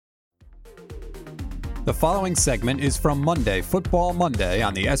The following segment is from Monday Football Monday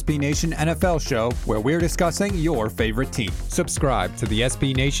on the SB Nation NFL Show, where we're discussing your favorite team. Subscribe to the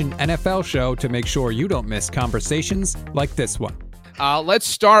SB Nation NFL Show to make sure you don't miss conversations like this one. Let's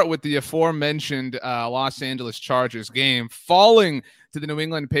start with the aforementioned Los Angeles Chargers game, falling to the New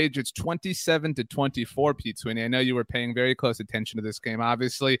England Patriots 27-24, Pete Sweeney. I know you were paying very close attention to this game,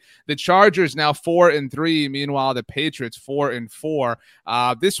 obviously. The Chargers now 4-3, meanwhile the Patriots 4-4.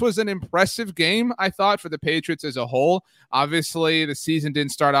 This was an impressive game, I thought, for the Patriots as a whole. Obviously, the season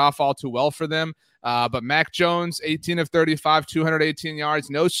didn't start off all too well for them. But Mac Jones, 18 of 35, 218 yards,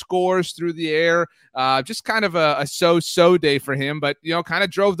 no scores through the air. Just kind of a so-so day for him, but, kind of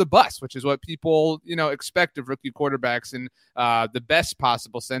drove the bus, which is what people, expect of rookie quarterbacks in the best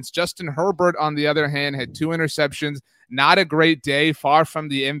possible sense. Justin Herbert, on the other hand, had 2 interceptions. Not a great day, far from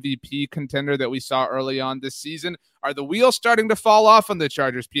the MVP contender that we saw early on this season. Are the wheels starting to fall off on the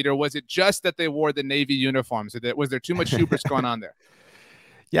Chargers, Peter? Was it just that they wore the Navy uniforms? Was there too much hubris going on there?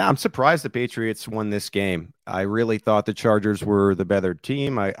 Yeah, I'm surprised the Patriots won this game. I really thought the Chargers were the better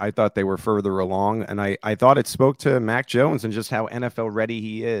team. I thought they were further along, and I thought it spoke to Mac Jones and just how NFL ready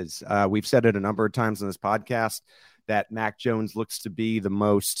he is. We've said it a number of times on this podcast that Mac Jones looks to be the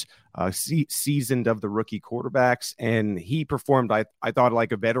most seasoned of the rookie quarterbacks, and he performed, I thought,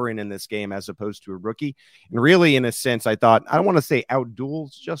 like a veteran in this game as opposed to a rookie. And really, in a sense, I thought, I don't want to say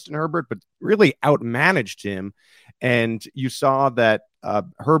outdueled Justin Herbert, but really outmanaged him. And you saw that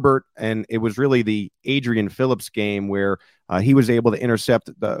Herbert, and it was really the Adrian Phillips game where he was able to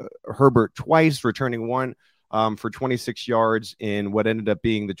intercept the Herbert twice, returning one for 26 yards in what ended up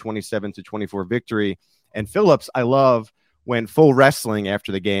being the 27-24 victory. And Phillips, I love, went full wrestling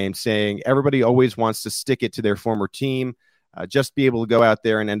after the game, saying everybody always wants to stick it to their former team. Just be able to go out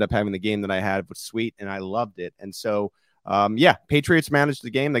there and end up having the game that I had was sweet, and I loved it. And so, Patriots managed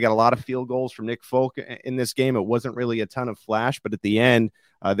the game. They got a lot of field goals from Nick Folk in this game. It wasn't really a ton of flash, but at the end,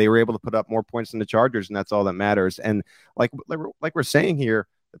 they were able to put up more points than the Chargers, and that's all that matters. And like we're saying here,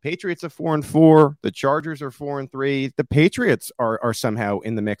 the Patriots are 4-4. The Chargers are 4-3. The Patriots are somehow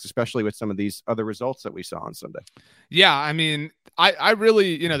in the mix, especially with some of these other results that we saw on Sunday. Yeah, I mean, I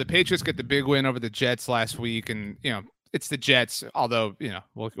really, the Patriots get the big win over the Jets last week, and it's the Jets, although,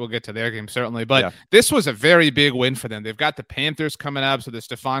 we'll get to their game certainly. But This was a very big win for them. They've got the Panthers coming up, so the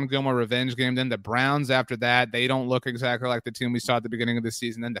Stephon Gilmore revenge game. Then the Browns after that. They don't look exactly like the team we saw at the beginning of the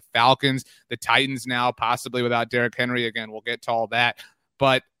season. Then the Falcons, the Titans now, possibly without Derrick Henry. Again, we'll get to all that.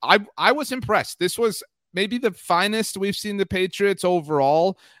 But I was impressed. This was maybe the finest we've seen the Patriots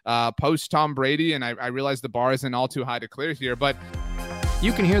overall post Tom Brady. And I realize the bar isn't all too high to clear here, but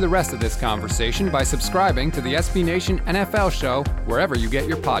You can hear the rest of this conversation by subscribing to the SB Nation NFL Show wherever you get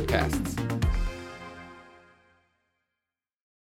your podcasts.